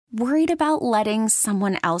Worried about letting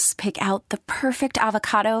someone else pick out the perfect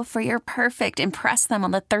avocado for your perfect impress them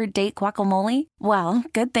on the third date guacamole? Well,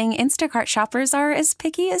 good thing Instacart shoppers are as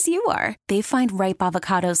picky as you are. They find ripe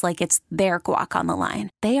avocados like it's their guac on the line.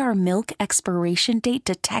 They are milk expiration date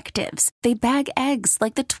detectives. They bag eggs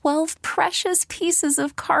like the 12 precious pieces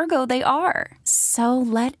of cargo they are. So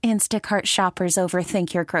let Instacart shoppers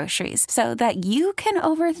overthink your groceries so that you can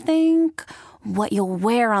overthink what you'll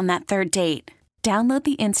wear on that third date. Download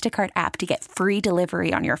the Instacart app to get free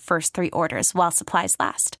delivery on your first 3 orders while supplies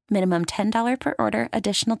last. Minimum $10 per order.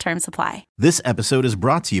 Additional terms apply. This episode is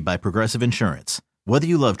brought to you by Progressive Insurance. Whether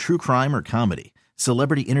you love true crime or comedy,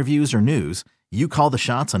 celebrity interviews or news, you call the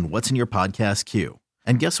shots on what's in your podcast queue.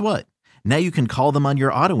 And guess what? Now you can call them on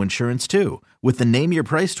your auto insurance too with the Name Your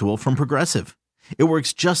Price tool from Progressive. It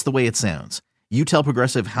works just the way it sounds. You tell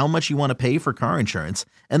Progressive how much you want to pay for car insurance,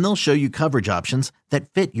 and they'll show you coverage options that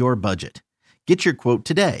fit your budget. Get your quote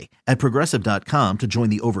today at Progressive.com to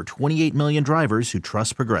join the over 28 million drivers who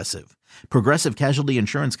trust Progressive. Progressive Casualty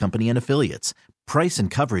Insurance Company and Affiliates. Price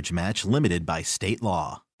and coverage match limited by state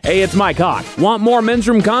law. Hey, it's Mike Hawk. Want more Men's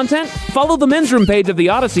Room content? Follow the Men's Room page of the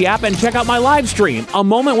Odyssey app and check out my live stream, A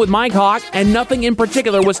Moment with Mike Hawk and Nothing in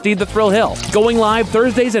Particular with Steve the Thrill Hill. Going live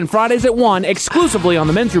Thursdays and Fridays at 1 exclusively on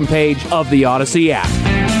the Men's Room page of the Odyssey app.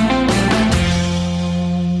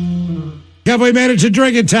 Have we made it to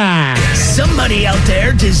drinking time? Somebody out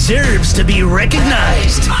there deserves to be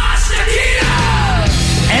recognized.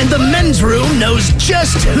 And the Men's Room knows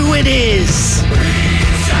just who it is.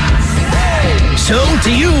 So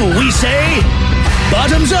to you, we say,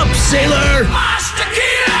 bottoms up, sailor.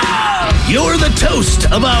 You're the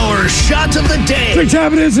toast of our shot of the day. Drink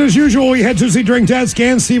time it is. As usual, we head to the drink desk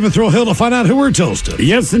and Steve Thrill Hill to find out who we're toasting.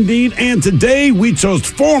 Yes, indeed. And today we toast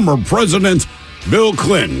former President Bill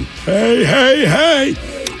Clinton. Hey, hey, hey.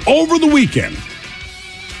 Over the weekend,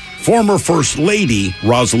 former First Lady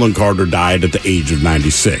Rosalynn Carter died at the age of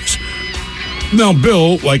 96. Now,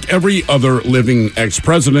 Bill, like every other living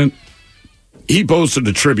ex-president, he posted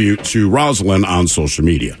a tribute to Rosalynn on social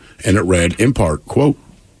media. And it read, in part, quote,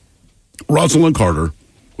 Rosalynn Carter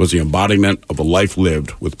was the embodiment of a life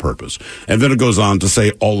lived with purpose. And then it goes on to say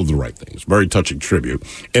all of the right things. Very touching tribute.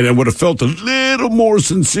 And it would have felt a little more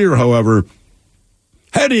sincere, however,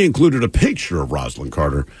 had he included a picture of Rosalynn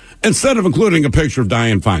Carter instead of including a picture of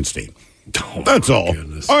Dianne Feinstein. Oh, that's all.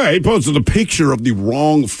 Goodness. All right, he posted a picture of the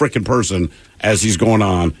wrong frickin' person as he's going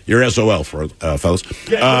on. You're SOL, for fellas.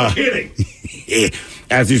 Yeah, no kidding.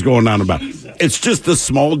 As he's going on about. It's just a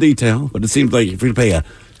small detail, but it seems like if we pay a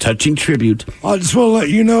touching tribute. I just want to let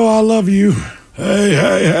you know I love you. Hey,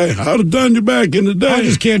 hey, hey, I'd have done you back in the day. I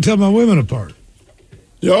just can't tell my women apart.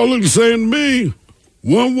 Y'all look the same to me.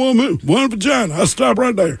 One woman, one vagina. I stop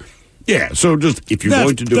right there. Yeah, so just if you're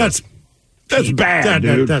going to do that's bad,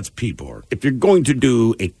 dude. That's people. If you're going to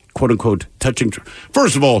do a quote-unquote touching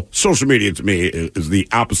first of all, social media to me is the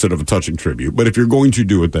opposite of a touching tribute. But if you're going to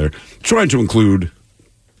do it there, try to include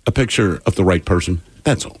a picture of the right person.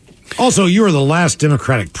 That's all. Also, you were the last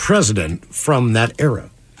Democratic president from that era.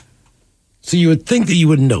 So you would think that you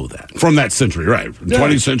would know that. From that century, right.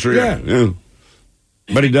 20th century. Yeah.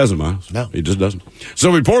 But he doesn't, Miles. No. He just doesn't.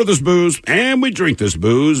 So we pour this booze, and we drink this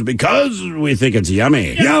booze because we think it's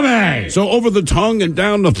yummy. Yummy! So over the tongue and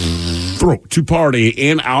down the throat to party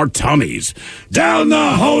in our tummies. Down the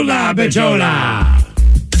hola, bichola!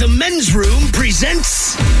 The Men's Room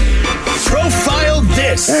presents Profile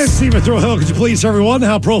This. And Steve Thrill Hill, could you please, everyone,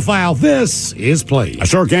 how Profile This is played? I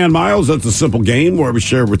sure can, Miles. That's a simple game where we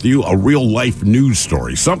share with you a real-life news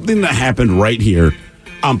story. Something that happened right here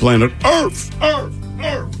on planet Earth.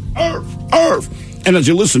 And as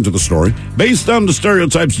you listen to the story, based on the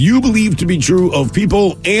stereotypes you believe to be true of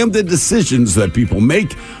people and the decisions that people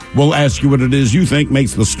make, we'll ask you what it is you think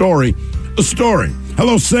makes the story a story.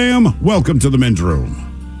 Hello, Sam. Welcome to the Men's Room.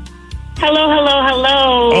 Hello. Hola,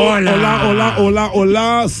 hola, hola,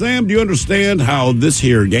 hola. Sam, do you understand how this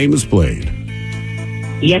here game is played?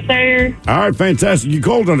 Yes, sir. All right, fantastic. You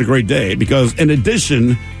called on a great day because in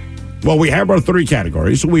addition, well, we have our 3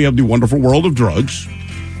 categories. So we have the wonderful world of drugs.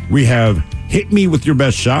 We have Hit Me With Your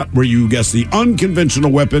Best Shot, where you guess the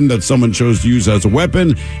unconventional weapon that someone chose to use as a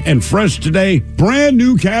weapon. And fresh today, brand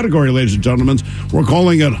new category, ladies and gentlemen. We're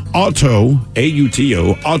calling it Auto,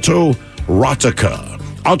 A-U-T-O, Autoerotica.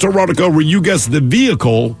 Autoerotica, where you guess the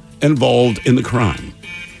vehicle involved in the crime.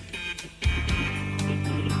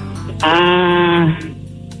 I'm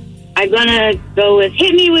gonna go with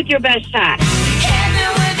Hit Me With Your Best Shot.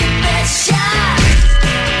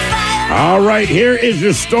 All right, here is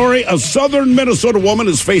your story. A southern Minnesota woman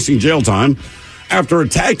is facing jail time after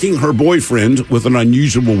attacking her boyfriend with an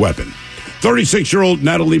unusual weapon. 36-year-old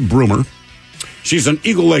Natalie Broomer. She's an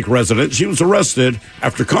Eagle Lake resident. She was arrested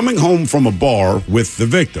after coming home from a bar with the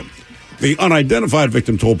victim. The unidentified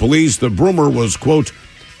victim told police that Broomer was, quote,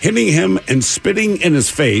 hitting him and spitting in his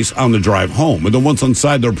face on the drive home. And then once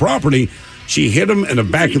inside their property, she hit him in the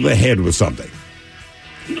back of the head with something.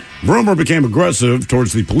 Broomer became aggressive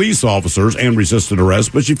towards the police officers and resisted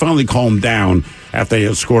arrest, but she finally calmed down after they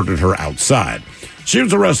escorted her outside. She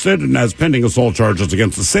was arrested and has pending assault charges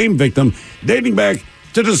against the same victim dating back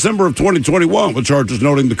to December of 2021, with charges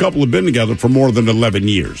noting the couple have been together for more than 11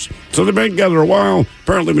 years. So they've been together a while.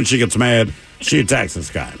 Apparently when she gets mad, she attacks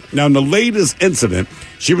this guy. Now, in the latest incident,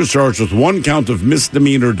 she was charged with 1 count of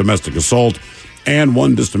misdemeanor domestic assault and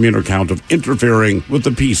 1 misdemeanor count of interfering with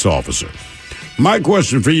a peace officer. My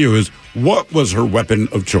question for you is, what was her weapon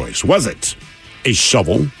of choice? Was it a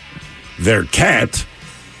shovel, their cat,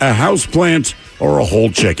 a houseplant, or a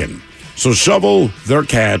whole chicken? So shovel, their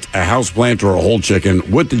cat, a houseplant, or a whole chicken.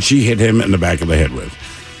 What did she hit him in the back of the head with?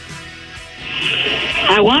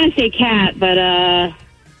 I want to say cat, but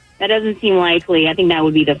that doesn't seem likely. I think that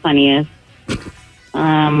would be the funniest.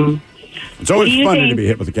 It's always funny to be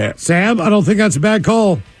hit with a cat. Sam, I don't think that's a bad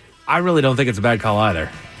call. I really don't think it's a bad call either.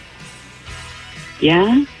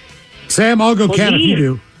 Yeah? Sam, I'll go cat if you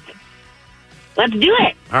do. Let's do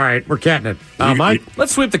it. All right, we're catting it. Mike?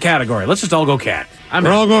 Let's sweep the category. Let's just all go cat.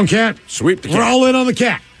 We're all going cat? Sweep the cat. We're all in on the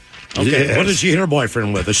cat. Okay, yes. What did she hit her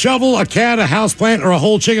boyfriend with? A shovel, a cat, a houseplant, or a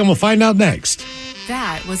whole chicken? We'll find out next.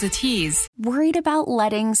 That was a tease. Worried about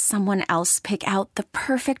letting someone else pick out the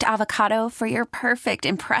perfect avocado for your perfect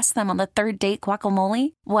impress them on the third date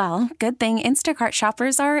guacamole? Well, good thing Instacart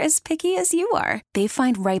shoppers are as picky as you are. They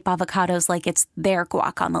find ripe avocados like it's their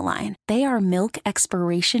guac on the line. They are milk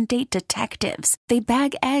expiration date detectives. They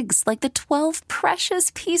bag eggs like the 12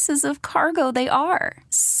 precious pieces of cargo they are.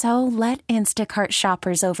 So let Instacart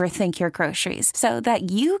shoppers overthink your groceries so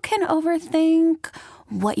that you can overthink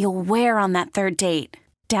what you'll wear on that third date.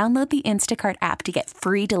 Download the Instacart app to get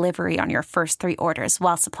free delivery on your first 3 orders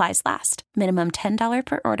while supplies last. Minimum $10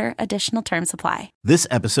 per order. Additional terms apply. This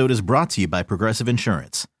episode is brought to you by Progressive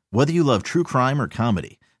Insurance. Whether you love true crime or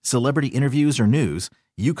comedy, celebrity interviews or news,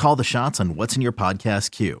 you call the shots on what's in your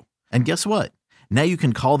podcast queue. And guess what? Now you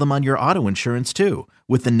can call them on your auto insurance too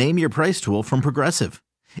with the Name Your Price tool from Progressive.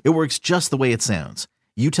 It works just the way it sounds.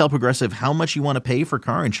 You tell Progressive how much you want to pay for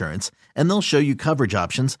car insurance, and they'll show you coverage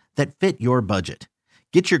options that fit your budget.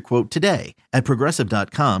 Get your quote today at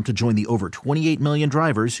Progressive.com to join the over 28 million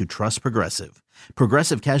drivers who trust Progressive.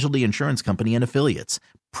 Progressive Casualty Insurance Company and Affiliates.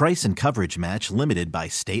 Price and coverage match limited by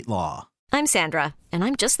state law. I'm Sandra, and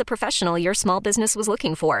I'm just the professional your small business was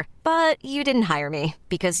looking for. But you didn't hire me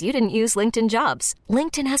because you didn't use LinkedIn Jobs.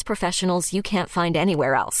 LinkedIn has professionals you can't find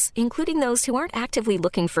anywhere else, including those who aren't actively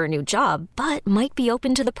looking for a new job, but might be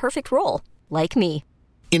open to the perfect role, like me.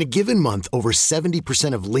 In a given month, over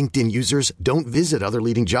 70% of LinkedIn users don't visit other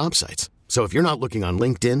leading job sites. So if you're not looking on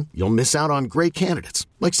LinkedIn, you'll miss out on great candidates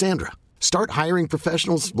like Sandra. Start hiring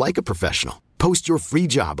professionals like a professional. Post your free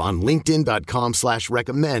job on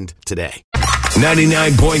linkedin.com/recommend today.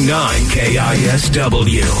 99.9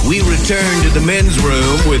 KISW. We return to the men's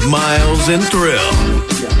room with Miles and Thrill.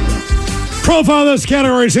 Profile this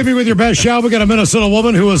category. Hit me with your best shot. We got a Minnesota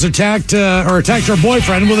woman who was attacked her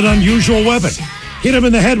boyfriend with an unusual weapon. Hit him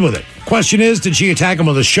in the head with it. Question is, did she attack him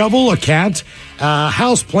with a shovel, a cat, a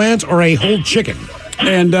house plant, or a whole chicken?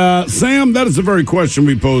 And, Sam, that is the very question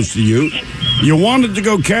we posed to you. You wanted to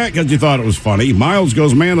go cat because you thought it was funny. Miles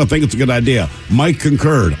goes, man, I think it's a good idea. Mike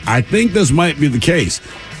concurred. I think this might be the case.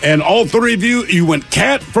 And all 3 of you went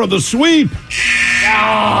cat for the sweep.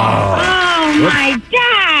 Oh, my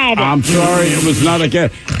God. I'm sorry, it was not a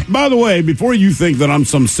cat. By the way, before you think that I'm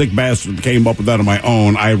some sick bastard that came up with that on my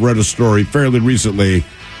own, I read a story fairly recently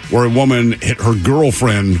where a woman hit her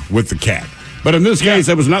girlfriend with the cat. But in this case,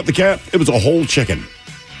 it was not the cat. It was a whole chicken.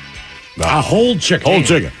 A whole chicken. Whole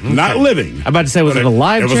chicken. Okay. Not living. I'm about to say, was it a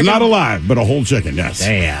live chicken? It was not alive, but a whole chicken, yes.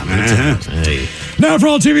 Damn. Hey. Now, for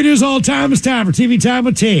all TV news all the time, it's time for TV Time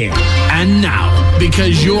with Tim. And now,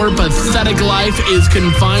 because your pathetic life is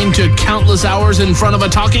confined to countless hours in front of a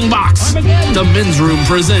talking box, the Men's Room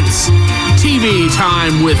presents TV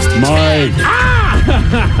Time with Mike.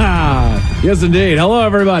 Yes, indeed. Hello,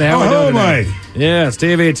 everybody. How are we doing today? Mike. Yes,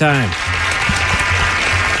 TV Time.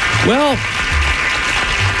 Well,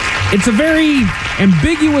 it's a very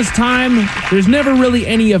ambiguous time. There's never really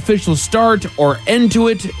any official start or end to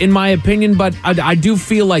it, in my opinion, but I do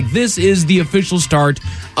feel like this is the official start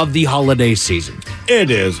of the holiday season. It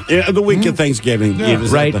is. The week of Thanksgiving. Yeah.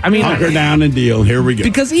 Right. I mean, hunker down and deal. Here we go.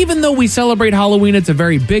 Because even though we celebrate Halloween, it's a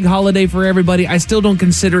very big holiday for everybody, I still don't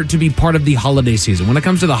consider it to be part of the holiday season. When it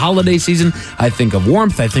comes to the holiday season, I think of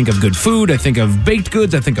warmth, I think of good food, I think of baked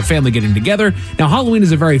goods, I think of family getting together. Now, Halloween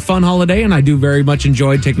is a very fun holiday, and I do very much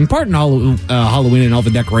enjoy taking part in Halloween and all the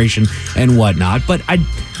decoration and whatnot. But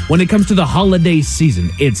when it comes to the holiday season,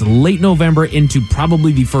 it's late November into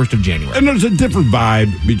probably the 1st of January. And there's a different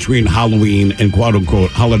vibe between Halloween and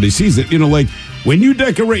quote-unquote holiday season. You know, like when you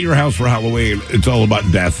decorate your house for Halloween, it's all about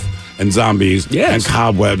death and zombies and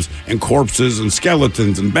cobwebs and corpses and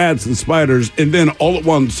skeletons and bats and spiders. And then all at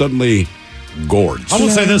once, suddenly, gourds. I will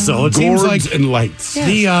say this, though. It seems like and lights.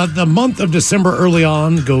 The month of December early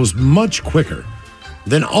on goes much quicker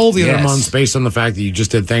than all the other months based on the fact that you just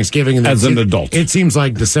did Thanksgiving. And as an adult. It seems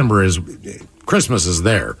like Christmas is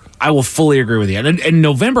there. I will fully agree with you. And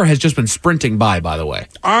November has just been sprinting by the way.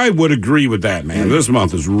 I would agree with that, man. This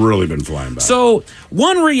month has really been flying by. So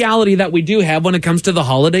one reality that we do have when it comes to the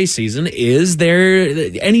holiday season is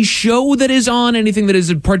any show that is on, anything that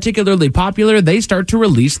is particularly popular, they start to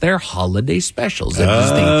release their holiday specials.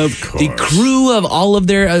 The crew of all of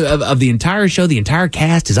of the entire show, the entire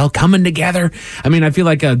cast is all coming together. I mean, I feel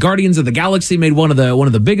like Guardians of the Galaxy made one of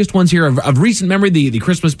the biggest ones here of recent memory, the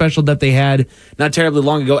Christmas special that they had not terribly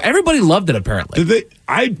long ago. Everybody loved it, apparently. Did they?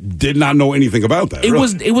 I did not know anything about that. It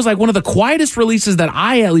was like one of the quietest releases that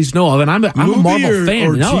I at least know of, and I'm a Marvel fan.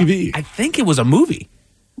 Or TV? I think it was a movie.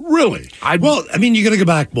 Really? You got to go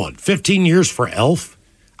back, 15 years for Elf?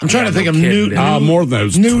 I'm trying to think of new more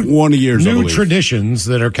than those 20 years. New traditions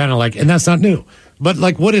that are kind of like, and that's not new. But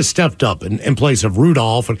like, what is stepped up in place of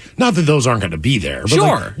Rudolph? And not that those aren't going to be there. But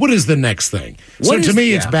sure. What is the next thing? To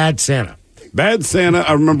me, it's Bad Santa. Bad Santa,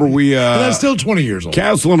 I remember that's still 20 years old.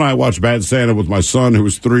 Castle and I watched Bad Santa with my son, who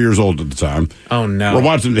was 3 years old at the time. Oh, no. We're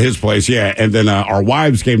watching at his place, and then our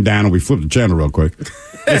wives came down and we flipped the channel real quick.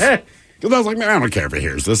 Because I was like, man, I don't care if he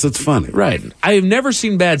hears this. It's funny. Right. I have never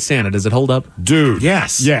seen Bad Santa. Does it hold up? Dude.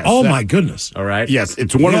 Yes. Oh, my goodness. All right. Yes,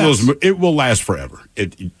 it's one of those, it will last forever.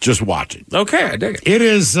 Just watch it. Okay, I dig it. It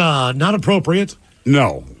is not appropriate.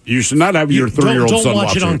 No. You should not have your 3-year-old son Don't watch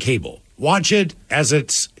watch it on cable. Watch it as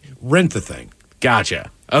it's rent the thing.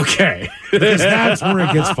 Gotcha. Okay. Because that's where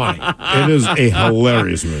it gets funny. It is a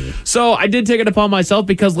hilarious movie. So I did take it upon myself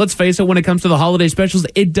because, let's face it, when it comes to the holiday specials,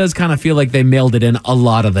 it does kind of feel like they mailed it in a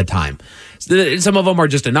lot of the time. Some of them are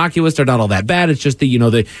just innocuous. They're not all that bad. It's just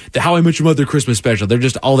the How I Met Your Mother Christmas special. They're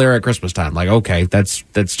just all there at Christmas time. Like, okay, that's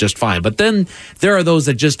just fine. But then there are those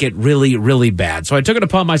that just get really, really bad. So I took it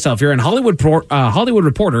upon myself here. And Hollywood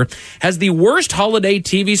Reporter has the worst holiday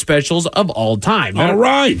TV specials of all time. All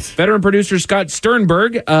right. Veteran producer Scott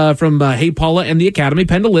Sternberg from Hey Paula and the Academy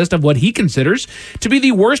penned a list of what he considers to be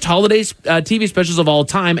the worst holiday TV specials of all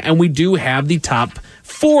time. And we do have the top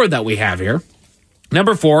 4 that we have here.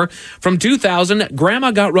 Number 4, from 2000,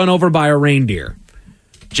 Grandma got run over by a reindeer.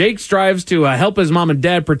 Jake strives to help his mom and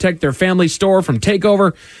dad protect their family store from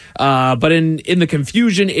takeover, but in the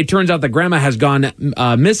confusion, it turns out that Grandma has gone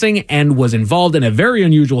missing and was involved in a very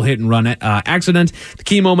unusual hit-and-run accident. The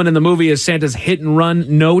key moment in the movie is Santa's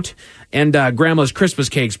hit-and-run note and Grandma's Christmas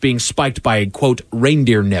cakes being spiked by a, quote,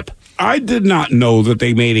 reindeer nip. I did not know that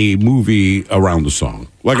they made a movie around the song.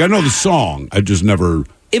 Like, I know the song, I just never...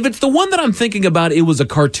 If it's the one that I'm thinking about, it was a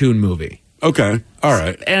cartoon movie. Okay, all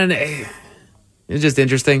right. And it's just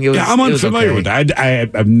interesting. I'm unfamiliar with that.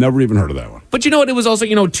 I've never even heard of that one. But you know what? It was also,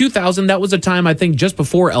 2000. That was a time, I think, just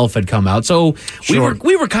before Elf had come out. So we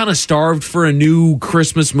were kind of starved for a new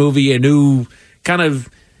Christmas movie, a new kind of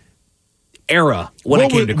era when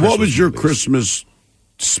it came to Christmas. What was your Christmas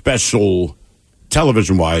special,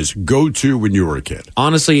 television-wise, go-to when you were a kid?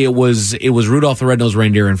 Honestly, it was Rudolph the Red-Nosed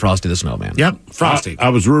Reindeer and Frosty the Snowman. Yep, Frosty. I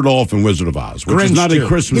was Rudolph and Wizard of Oz, which is not a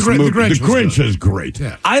Christmas movie. The Grinch is great.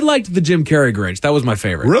 Yeah. I liked the Jim Carrey Grinch. That was my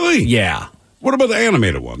favorite. Really? Yeah. What about the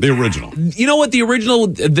animated one, the original? You know what? The original,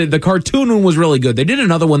 the cartoon one was really good. They did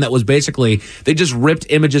another one that was basically, they just ripped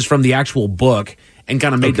images from the actual book and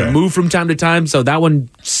kind of made them move from time to time. So that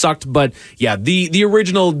one sucked. But yeah, the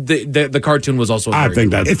original, the cartoon was also. I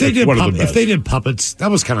think that's if they did one of the best. If they did puppets,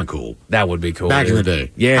 that was kind of cool. That would be cool back in the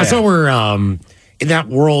day. Yeah, I saw we're in that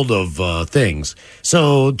world of things.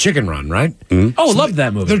 So Chicken Run, right? Mm-hmm. Oh, loved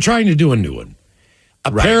that movie. They're trying to do a new one.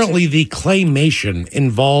 Apparently, the claymation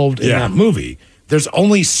involved in that movie. There's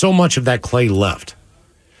only so much of that clay left.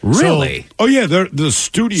 Really? So, the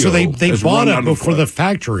studio. So they bought it before the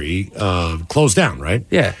factory closed down, right?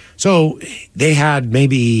 Yeah. So they had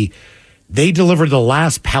they delivered the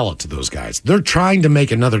last pallet to those guys. They're trying to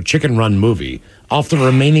make another Chicken Run movie off the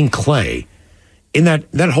remaining clay. In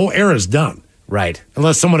that whole era is done. Right.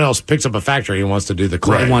 Unless someone else picks up a factory and wants to do the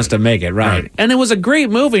clay. Wants to make it, right. And it was a great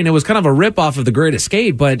movie, and it was kind of a rip-off of The Great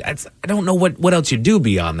Escape, but I don't know what else you do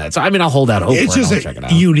beyond that. So, I mean, I'll hold out hope It's for it. just I'll check it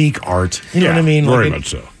out. unique art. You know what I mean? Very much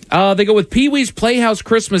so. They go with Pee-wee's Playhouse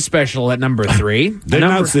Christmas Special at number 3. Did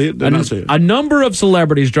not see it. A number of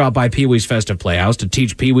celebrities dropped by Pee-wee's Festive Playhouse to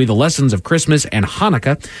teach Pee-wee the lessons of Christmas and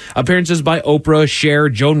Hanukkah. Appearances by Oprah, Cher,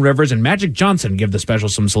 Joan Rivers, and Magic Johnson give the special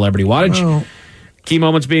some celebrity wattage. Oh. Key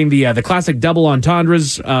moments being the classic double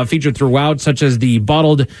entendres featured throughout, such as the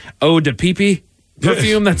bottled Eau de Pee-pee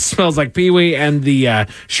perfume that smells like Pee-wee, and the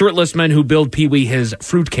shirtless men who build Pee-wee his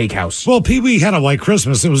fruitcake house. Well, Pee-wee had a white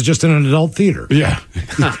Christmas. It was just in an adult theater. Yeah.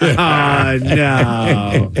 No.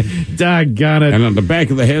 Doggone it. And on the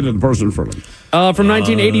back of the head of the person in front of him. From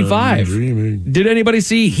 1985. Did anybody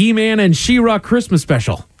see He-Man and She-Ra Christmas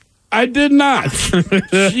Special? I did not.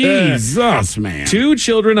 Jesus, man. 2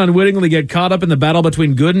 children unwittingly get caught up in the battle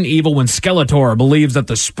between good and evil when Skeletor believes that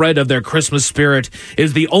the spread of their Christmas spirit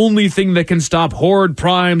is the only thing that can stop Horde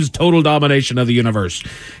Prime's total domination of the universe.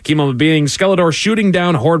 Key moment being Skeletor shooting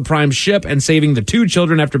down Horde Prime's ship and saving the 2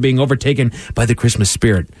 children after being overtaken by the Christmas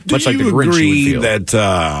spirit. Much like the Grinch agree you would feel.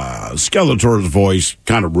 that Skeletor's voice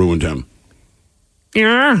kind of ruined him?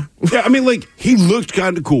 Yeah. Yeah, I mean, like, he looked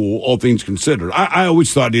kind of cool, all things considered. I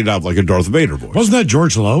always thought he'd have, like, a Darth Vader voice. Wasn't that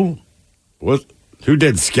George Lowe? Who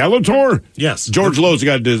did Skeletor? Yes. George Lowe's the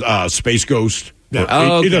guy that did Space Ghost.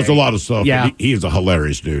 Yeah. He does a lot of stuff. Yeah. He is a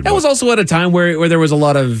hilarious dude. That was also at a time where there was a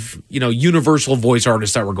lot of, universal voice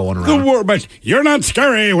artists that were going around. The word, but you're not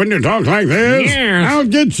scary when you talk like this. Yeah. I'll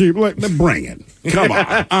get you. Bring it. Come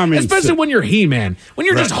on. I mean, especially when you're He-Man. When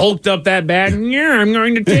you're just hulked up that bad, I'm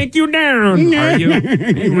going to take you down. Are you?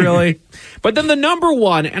 Really? But then the number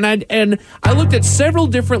one, and I looked at several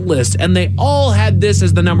different lists, and they all had this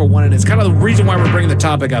as the number one, and it's kind of the reason why we're bringing the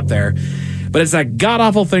topic up there. But it's that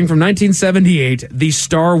god-awful thing from 1978, the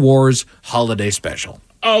Star Wars Holiday Special.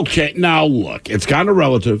 Okay, now look, it's kind of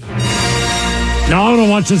relative. No, I want to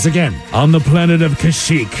watch this again. On the planet of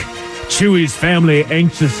Kashyyyk, Chewie's family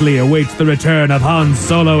anxiously awaits the return of Han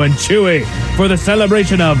Solo and Chewie for the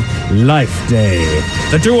celebration of Life Day.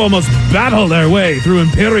 The two almost battle their way through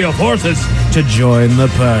Imperial forces to join the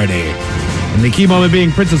party. And the key moment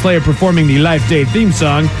being Princess Leia performing the Life Day theme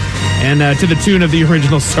song and to the tune of the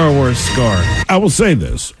original Star Wars score. I will say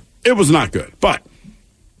this. It was not good, but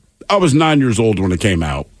I was 9 years old when it came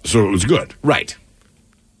out, so it was good. Right.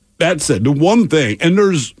 That said, the one thing, and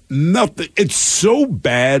there's nothing, it's so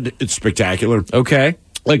bad, it's spectacular. Okay.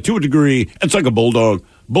 Like, to a degree, it's like a bulldog.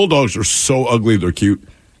 Bulldogs are so ugly, they're cute.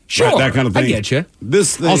 Sure. That kind of thing. I get you.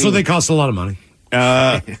 This thing. Also, they cost a lot of money.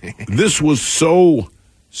 This was so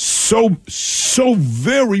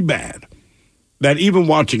very bad that even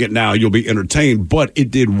watching it now, you'll be entertained. But it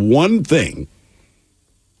did one thing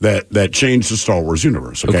that changed the Star Wars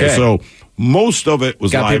universe. Okay. So most of it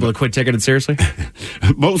was got live. people to quit taking it seriously?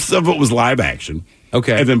 Most of it was live action.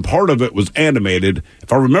 Okay. And then part of it was animated.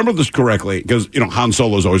 If I remember this correctly, because, Han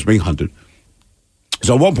Solo is always being hunted.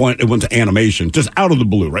 So at one point, it went to animation, just out of the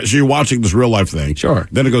blue, right? So you're watching this real-life thing. Sure.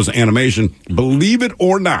 Then it goes to animation. Believe it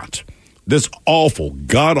or not, this awful,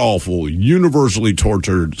 god-awful, universally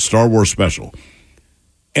tortured Star Wars special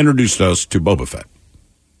introduced us to Boba Fett.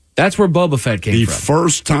 That's where Boba Fett came The from.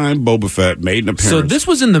 first time Boba Fett made an appearance. So this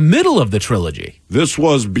was in the middle of the trilogy. This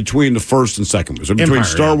was between the first and second one. So between Empire,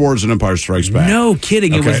 Star Wars and Empire Strikes Back. No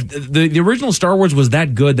kidding. Okay. It was the original Star Wars was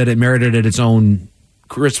that good that it merited its own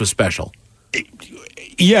Christmas special.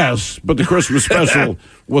 Yes, but the Christmas special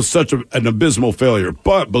was such an abysmal failure.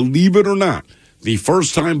 But believe it or not, the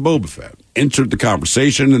first time Boba Fett entered the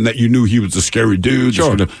conversation and that you knew he was a scary dude.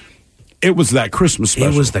 Sure. It was that Christmas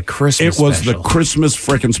special. It was the Christmas It was special. the Christmas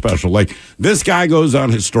frickin' special. Like, this guy goes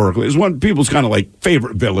on historically. It's one of people's kind of like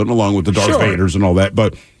favorite villain, along with the Darth Sure. Vaders and all that.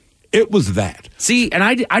 But it was that. See, and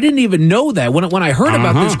I didn't even know that. When I heard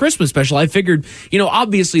about this Christmas special, I figured,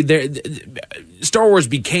 obviously Star Wars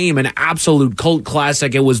became an absolute cult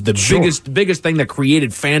classic. It was the biggest thing that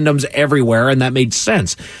created fandoms everywhere, and that made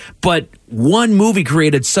sense. But one movie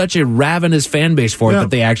created such a ravenous fan base for it that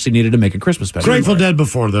they actually needed to make a Christmas special. Grateful Dead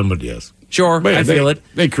before them, but yes. Sure, But yeah, I feel it.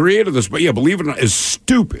 They created this, but yeah, believe it or not, as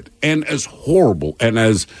stupid and as horrible and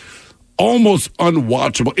as almost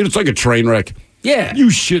unwatchable. It's like a train wreck. Yeah. You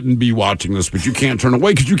shouldn't be watching this, but you can't turn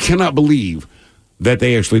away because you cannot believe that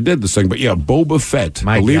they actually did this thing. But yeah, Boba Fett,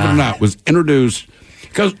 believe it or not, was introduced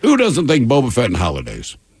because who doesn't think Boba Fett and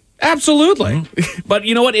holidays? Absolutely. But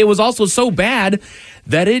you know what? It was also so bad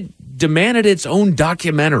that it demanded its own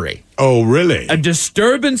documentary. Oh, really? A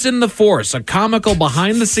Disturbance in the Force, a comical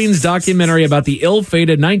behind-the-scenes documentary about the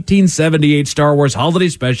ill-fated 1978 Star Wars holiday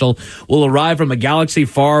special, will arrive from a galaxy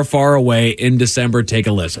far, far away in December. Take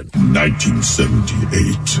a listen.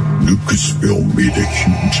 1978, Lucasfilm made a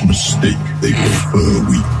huge mistake. They prefer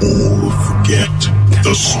we all forget.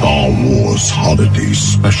 The Star Wars Holiday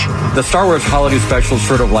Special. The Star Wars Holiday Special is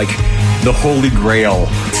sort of like the Holy Grail.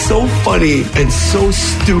 So funny and so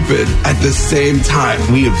stupid at the same time.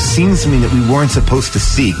 We have seen something that we weren't supposed to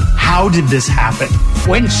see. How did this happen?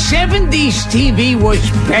 When 70s TV was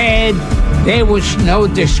bad, there was no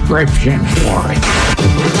description for it.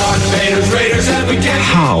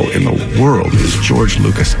 How in the world is George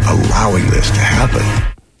Lucas allowing this to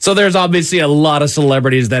happen? So there's obviously a lot of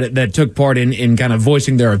celebrities that took part in kind of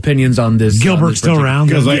voicing their opinions on this. Gilbert's still around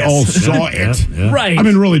because they all saw it. Yeah. Right. I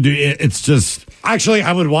mean, really, it's just... Actually,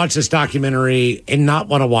 I would watch this documentary and not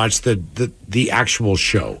want to watch the actual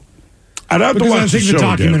show. I'd have to watch I think the the show,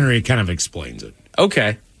 documentary kind of explains it.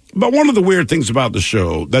 Okay. But one of the weird things about the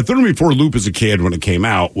show that threw me for a loop as a kid when it came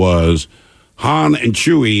out was Han and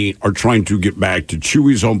Chewie are trying to get back to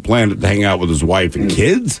Chewie's home planet to hang out with his wife and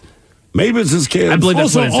kids. Maybe it's his kids. I believe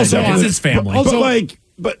that's what it said. It's his family.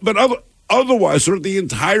 But otherwise, sort of the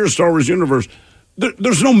entire Star Wars universe,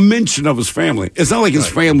 there's no mention of his family. It's not like his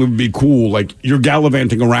family would be cool, like you're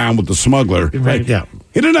gallivanting around with the smuggler. Right, yeah.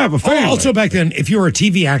 He didn't have a family. Also, back then, if you were a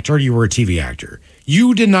TV actor, you were a TV actor.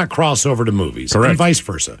 You did not cross over to movies. Correct. And vice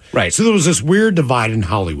versa. Right. So there was this weird divide in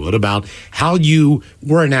Hollywood about how you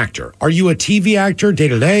were an actor. Are you a TV actor day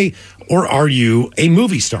to day, or are you a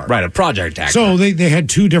movie star? Right, a project actor. So they had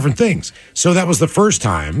two different things. So that was the first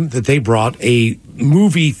time that they brought a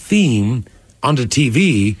movie theme onto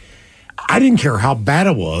TV. I didn't care how bad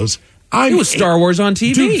it was. It was Star Wars on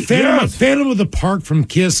TV. Dude, Phantom of the Park from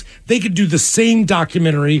Kiss, they could do the same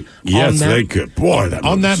documentary yes, on that, they could. Boy,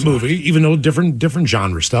 that movie, even though different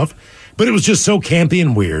genre stuff. But it was just so campy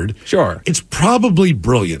and weird. Sure. It's probably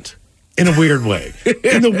brilliant in a weird way.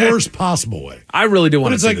 In the worst possible way. I really do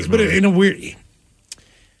want to see this movie. But in a weird...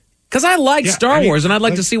 Because I like Star Wars, and I'd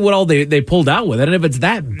like to see what all they pulled out with it. And if it's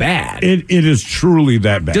that bad, it is truly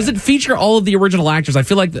that bad. Does it feature all of the original actors? I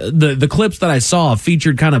feel like the clips that I saw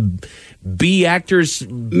featured kind of B actors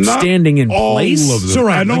standing in place. All of them. So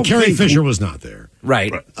right, Carrie Fisher was not there.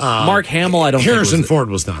 Right. Mark Hamill, I don't Harrison think Ford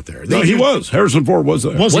was not there. No, he was. Harrison Ford was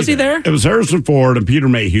there. Was he there? It was Harrison Ford and Peter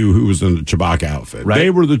Mayhew, who was in the Chewbacca outfit. Right. They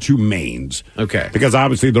were the two mains. Okay. Because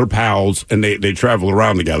obviously they're pals, and they travel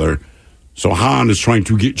around together. So Han is trying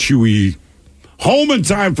to get Chewie home in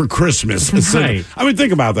time for Christmas. Right. I mean,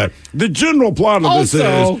 think about that. The general plot of this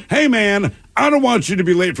is, hey, man, I don't want you to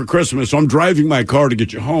be late for Christmas, so I'm driving my car to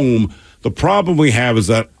get you home. The problem we have is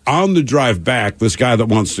that on the drive back, this guy that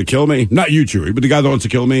wants to kill me, not you, Chewie, but the guy that wants to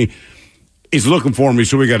kill me, he's looking for me,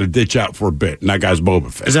 so we got to ditch out for a bit. And that guy's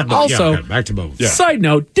Boba Fett. Is that also, back to Boba Fett. Yeah. Side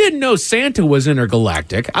note, didn't know Santa was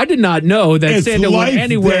intergalactic. I did not know that It's Santa Life went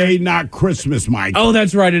anywhere. Day, not Christmas, Mike. Oh,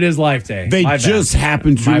 that's right. It is Life Day. They just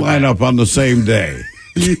happen to line up on the same day.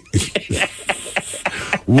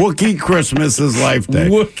 Wookiee Christmas is Life Day.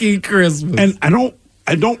 Wookiee Christmas. And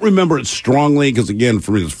I don't remember it strongly because, again,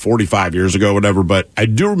 for me, it was 45 years ago, whatever, but I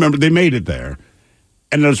do remember they made it there.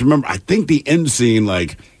 And I just remember, I think the end scene,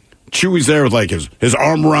 like, Chewie's there with, like, his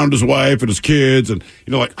arm around his wife and his kids. And,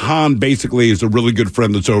 like, Han basically is a really good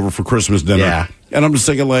friend that's over for Christmas dinner. Yeah. And I'm just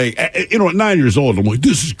thinking, like, at 9 years old, I'm like,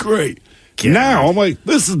 this is great. Yeah. Now I'm like,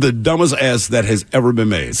 this is the dumbest ass that has ever been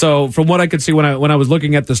made. So from what I could see when I was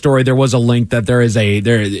looking at the story, there was a link that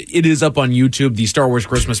it is up on YouTube. The Star Wars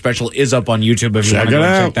Christmas special is up on YouTube if you want to go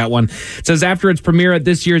check that one. It says after its premiere at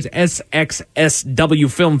this year's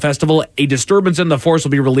SXSW Film Festival, A Disturbance in the Force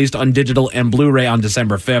will be released on digital and Blu-ray on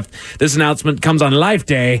December 5th. This announcement comes on Life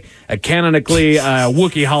Day, a canonically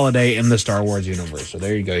Wookiee holiday in the Star Wars universe. So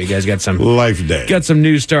there you go. You guys got some Life Day. Got some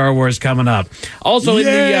new Star Wars coming up. Also,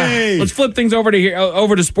 let's flip things over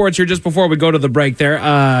to sports here just before we go to the break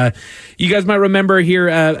there. You guys might remember here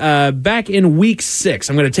back in week 6.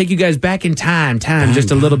 I'm going to take you guys back in time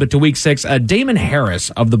just a little bit to week 6. Damon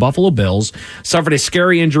Harris of the Buffalo Bills suffered a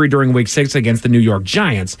scary injury during week 6 against the New York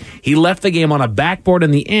Giants. He left the game on a backboard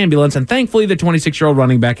in the ambulance, and thankfully the 26-year-old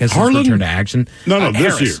running back has since returned to action. No,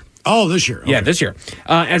 this year. Oh, this year. Okay. Yeah, this year.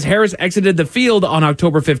 As Harris exited the field on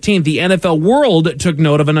October 15th, the NFL world took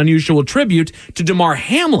note of an unusual tribute to Damar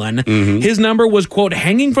Hamlin. Mm-hmm. His number was, quote,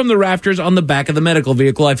 hanging from the rafters on the back of the medical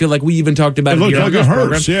vehicle. I feel like we even talked about it here on this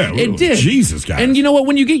program. Yeah, it did. Jesus, guys. And you know what?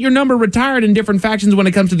 When you get your number retired in different factions when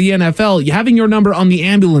it comes to the NFL, having your number on the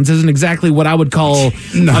ambulance isn't exactly what I would call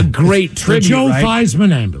a great tribute, the Joe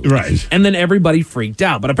Theismann ambulance. Right. And then everybody freaked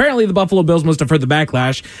out. But apparently the Buffalo Bills must have heard the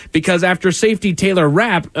backlash because after safety Taylor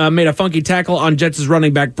Rapp made a funky tackle on Jets'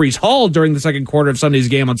 running back Breece Hall during the second quarter of Sunday's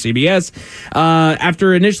game on CBS.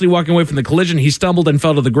 After initially walking away from the collision, he stumbled and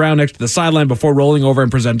fell to the ground next to the sideline before rolling over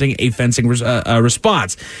and presenting a fencing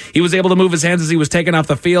response. He was able to move his hands as he was taken off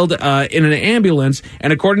the field in an ambulance,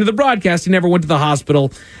 and according to the broadcast, he never went to the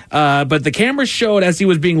hospital. But the camera showed as he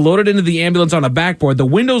was being loaded into the ambulance on a backboard, the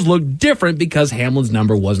windows looked different because Hamlin's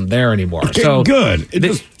number wasn't there anymore. Okay, so good. It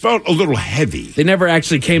just felt a little heavy. They never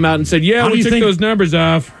actually came out and said, we took those numbers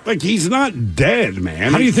off. Like, he's not dead,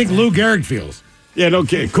 man. How do you think Lou Gehrig feels? Yeah,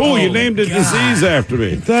 okay, cool. You named a disease after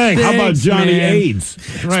me. Thanks. How about Johnny man.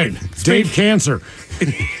 AIDS? Right. Dave Cancer.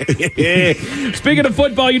 Speaking of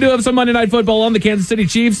football, you do have some Monday Night Football on. The Kansas City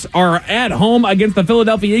Chiefs are at home against the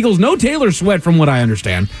Philadelphia Eagles. No Taylor Swift, from what I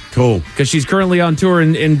understand. Cool. Because she's currently on tour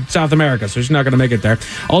in South America, so she's not going to make it there.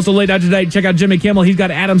 Also late out today, check out Jimmy Kimmel. He's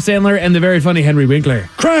got Adam Sandler and the very funny Henry Winkler.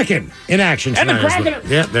 Kraken in action And the tonight.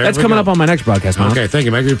 Kraken. Yeah, That's coming up on my next broadcast, Miles. Okay, thank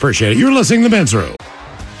you, Mike. We appreciate it. You're listening to The Men's Room.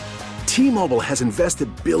 T-Mobile has invested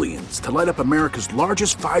billions to light up America's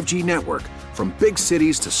largest 5G network, from big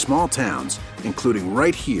cities to small towns, including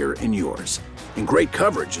right here in yours. And great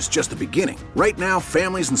coverage is just the beginning. Right now,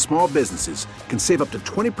 families and small businesses can save up to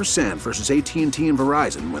 20% versus AT&T and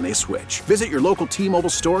Verizon when they switch. Visit your local T-Mobile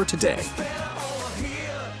store today.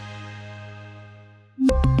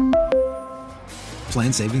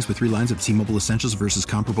 Plan savings with 3 lines of T-Mobile Essentials versus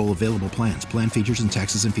comparable available plans. Plan features and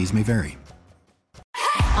taxes and fees may vary.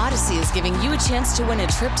 Odyssey is giving you a chance to win a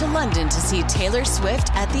trip to London to see Taylor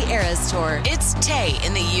Swift at the Eras Tour. It's Tay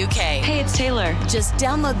in the UK. Hey, it's Taylor. Just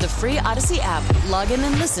download the free Odyssey app, log in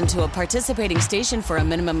and listen to a participating station for a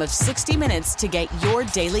minimum of 60 minutes to get your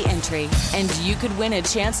daily entry. And you could win a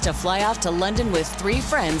chance to fly off to London with 3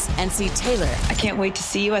 friends and see Taylor. I can't wait to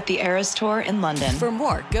see you at the Eras Tour in London. For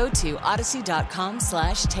more, go to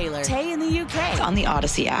odyssey.com/Taylor. Tay in the UK. It's on the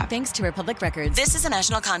Odyssey app. Thanks to Republic Records. This is a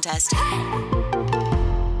national contest.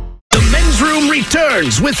 Men's Room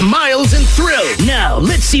returns with Miles and Thrill. Now,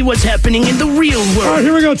 let's see what's happening in the real world. All right,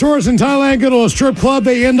 here we go. Tourists in Thailand go to a strip club.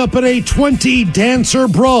 They end up in a 20-dancer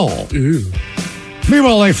brawl. Ooh.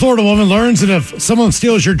 Meanwhile, a Florida woman learns that if someone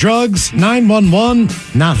steals your drugs, 911,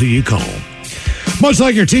 not who you call. Much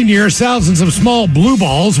like your teen years, thousands of small blue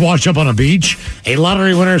balls wash up on a beach. A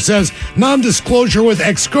lottery winner says non-disclosure with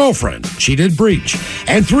ex-girlfriend. She did breach.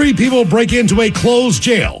 And 3 people break into a closed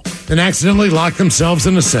jail, then accidentally lock themselves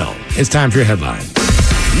in a cell. It's time for your headline.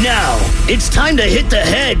 Now, it's time to hit the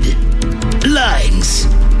headlines.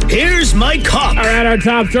 Here's Mike Hawk. All right, our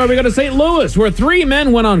top story. We go to St. Louis, where 3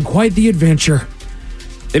 men went on quite the adventure.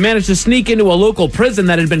 They managed to sneak into a local prison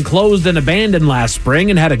that had been closed and abandoned last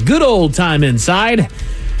spring and had a good old time inside.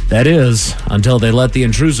 That is, until they let the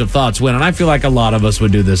intrusive thoughts win. And I feel like a lot of us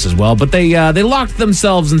would do this as well. But they locked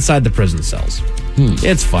themselves inside the prison cells.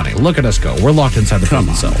 It's funny. Look at us go. We're locked inside the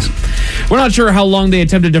prison cells. We're not sure how long they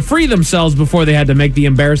attempted to free themselves before they had to make the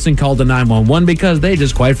embarrassing call to 911 because they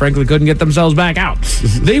just quite frankly couldn't get themselves back out.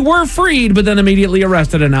 They were freed, but then immediately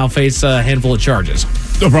arrested and now face a handful of charges.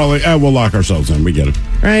 They'll probably, we'll lock ourselves in. We get it.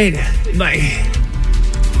 Right.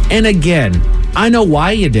 And again, I know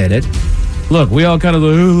why you did it. Look, we all kind of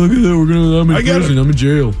like, oh, look at that. I'm in prison. I'm in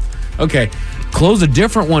jail. Okay. Close a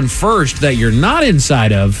different one first that you're not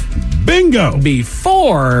inside of. Bingo.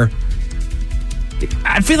 Before.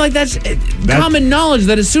 I feel like that's common knowledge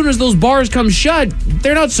that as soon as those bars come shut,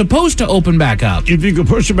 they're not supposed to open back up. If you could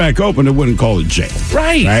push it back open, it wouldn't call it jail.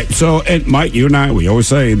 Right. So, and Mike, you and I, we always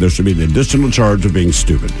say there should be the additional charge of being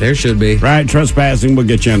stupid. There should be. Right. Trespassing will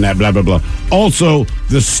get you on that, blah, blah, blah. Also,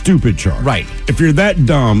 the stupid charge. Right. If you're that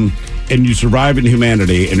dumb and you survive in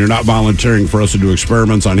humanity and you're not volunteering for us to do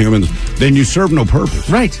experiments on humans, then you serve no purpose.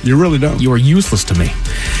 Right. You really don't. You are useless to me.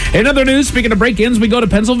 In other news, speaking of break-ins, we go to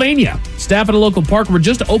Pennsylvania. Staff at a local park were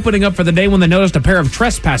just opening up for the day when they noticed a pair of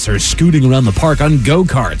trespassers scooting around the park on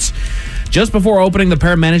go-karts. Just before opening, the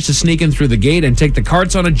pair managed to sneak in through the gate and take the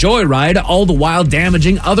carts on a joyride, all the while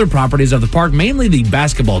damaging other properties of the park, mainly the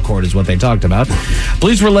basketball court is what they talked about.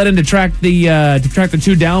 Police were let in to track the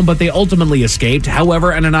 2 down, but they ultimately escaped.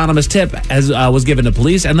 However, an anonymous tip was given to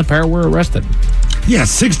police, and the pair were arrested. Yeah,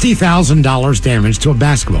 $60,000 damage to a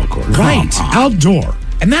basketball court. Right. Outdoor.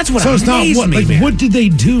 And that's what so it's not what, me, like, what did they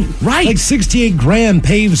do? Right. Like $68,000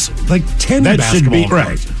 paves like 10 that basketball should be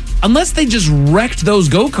courts. right. Unless they just wrecked those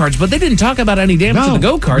go-karts, but they didn't talk about any damage to the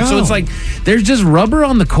go-karts. So it's like there's just rubber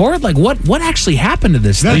on the court. Like what actually happened to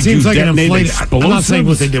this thing? That seems like an inflated. Explosives? I'm not saying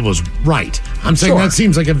what they did was right. I'm saying that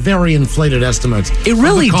seems like a very inflated estimate. It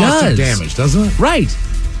really of the cost does. of damage, doesn't it? Right.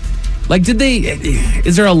 Like,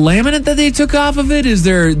 is there a laminate that they took off of it? Is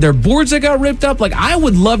there boards that got ripped up? Like, I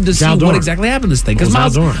would love to see what exactly happened to this thing. Because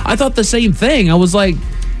Miles, I thought the same thing. I was like,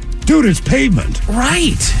 Dude, it's pavement.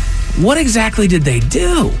 Right. What exactly did they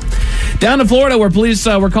do? Down to Florida, where police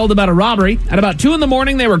were called about a robbery. At about 2 in the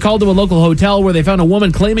morning, they were called to a local hotel where they found a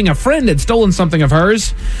woman claiming a friend had stolen something of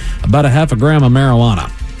hers, about 0.5 gram of marijuana.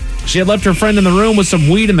 She had left her friend in the room with some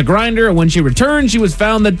weed in the grinder, and when she returned, she was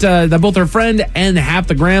found that both her friend and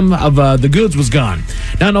 0.5 gram of the goods was gone.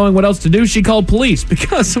 Not knowing what else to do, she called police,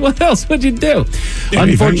 because what else would you do?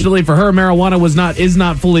 Anything. Unfortunately for her, marijuana is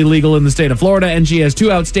not fully legal in the state of Florida, and she has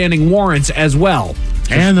 2 outstanding warrants as well.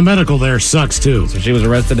 And the medical there sucks, too. So she was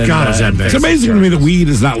arrested. God, is that bad. It's amazing to me that weed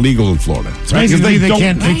is not legal in Florida. It's amazing to me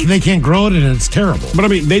they can't grow it, and it's terrible. But I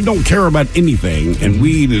mean, they don't care about anything, and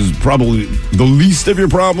weed is probably the least of your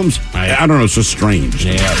problems. I don't know, it's just strange.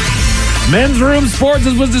 Yeah. Men's Room Sports,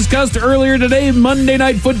 as was discussed earlier today, Monday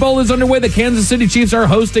Night Football is underway. The Kansas City Chiefs are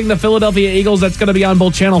hosting the Philadelphia Eagles. That's going to be on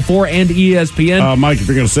both Channel 4 and ESPN. Mike, if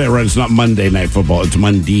you're going to say it right, it's not Monday Night Football. It's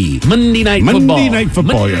Monday. Monday Night Football. Monday Night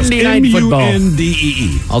Football, yes. Monday Night Football.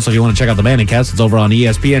 Mundee. Also, if you want to check out the Manning Cast, it's over on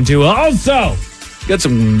ESPN, too. Also, got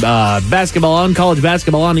some basketball on, college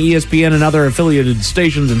basketball on ESPN and other affiliated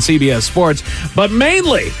stations and CBS Sports. But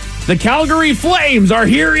mainly, the Calgary Flames are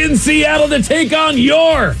here in Seattle to take on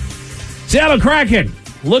your Seattle Kraken,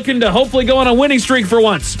 looking to hopefully go on a winning streak for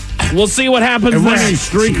once. We'll see what happens there. A winning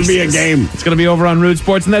streak could be a game. It's going to be over on Root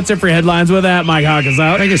Sports, and that's it for headlines. With that, Mike Hawk is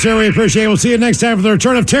out. Thank you, sir. We appreciate it. We'll see you next time for the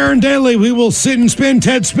return of Taryn Daly. We will sit and spin.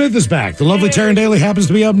 Ted Smith is back. The lovely Taryn Daly happens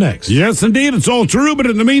to be up next. Yes, indeed. It's all true, but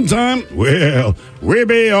in the meantime, well, we'll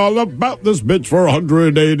be all about this bitch for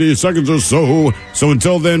 180 seconds or so. So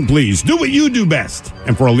until then, please do what you do best.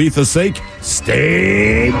 And for Aletha's sake,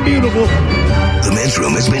 stay beautiful. The Men's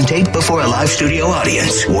Room has been taped before a live studio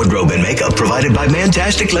audience. Wardrobe and makeup provided by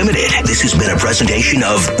Mantastic Limited. This has been a presentation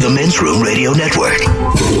of the Men's Room Radio Network.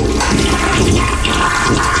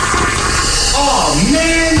 Oh,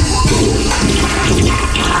 man!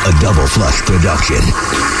 A Double Flush production.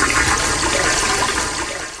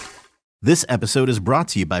 This episode is brought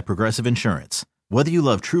to you by Progressive Insurance. Whether you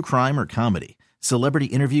love true crime or comedy, celebrity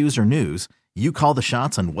interviews or news, you call the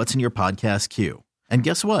shots on what's in your podcast queue. And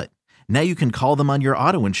guess what? Now you can call them on your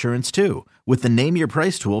auto insurance, too, with the Name Your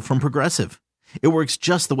Price tool from Progressive. It works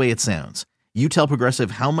just the way it sounds. You tell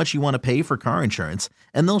Progressive how much you want to pay for car insurance,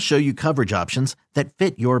 and they'll show you coverage options that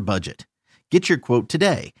fit your budget. Get your quote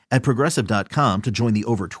today at Progressive.com to join the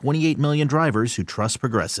over 28 million drivers who trust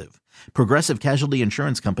Progressive. Progressive Casualty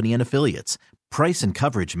Insurance Company and Affiliates. Price and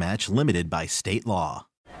coverage match limited by state law.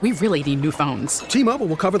 We really need new phones. T-Mobile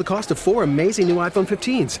will cover the cost of 4 amazing new iPhone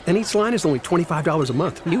 15s, and each line is only $25 a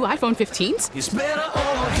month. New iPhone 15s? It's better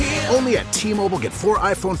over here. Only at T-Mobile, get 4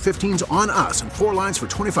 iPhone 15s on us and 4 lines for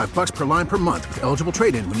 $25 per line per month with eligible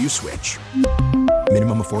trade-in when you switch.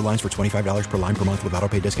 Minimum of 4 lines for $25 per line per month with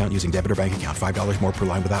autopay discount using debit or bank account. $5 more per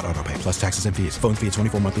line without autopay, plus taxes and fees. Phone fee at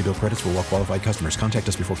 24 monthly bill credits for well-qualified customers. Contact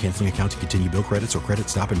us before canceling account to continue bill credits or credit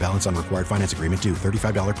stop and balance on required finance agreement due.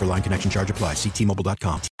 $35 per line connection charge applies. See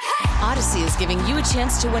T-Mobile.com. Odyssey is giving you a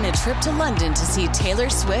chance to win a trip to London to see Taylor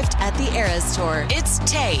Swift at the Eras Tour. It's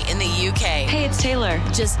Tay in the UK. Hey, it's Taylor.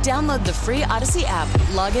 Just download the free Odyssey app,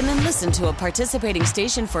 log in and listen to a participating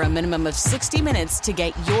station for a minimum of 60 minutes to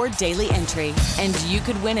get your daily entry. And you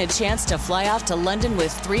could win a chance to fly off to London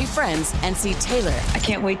with 3 friends and see Taylor. I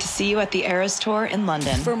can't wait to see you at the Eras Tour in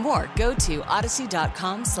London. For more, go to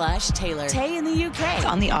odyssey.com/Taylor. Tay in the UK. It's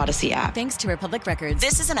on the Odyssey app. Thanks to Republic Records.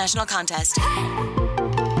 This is a national contest.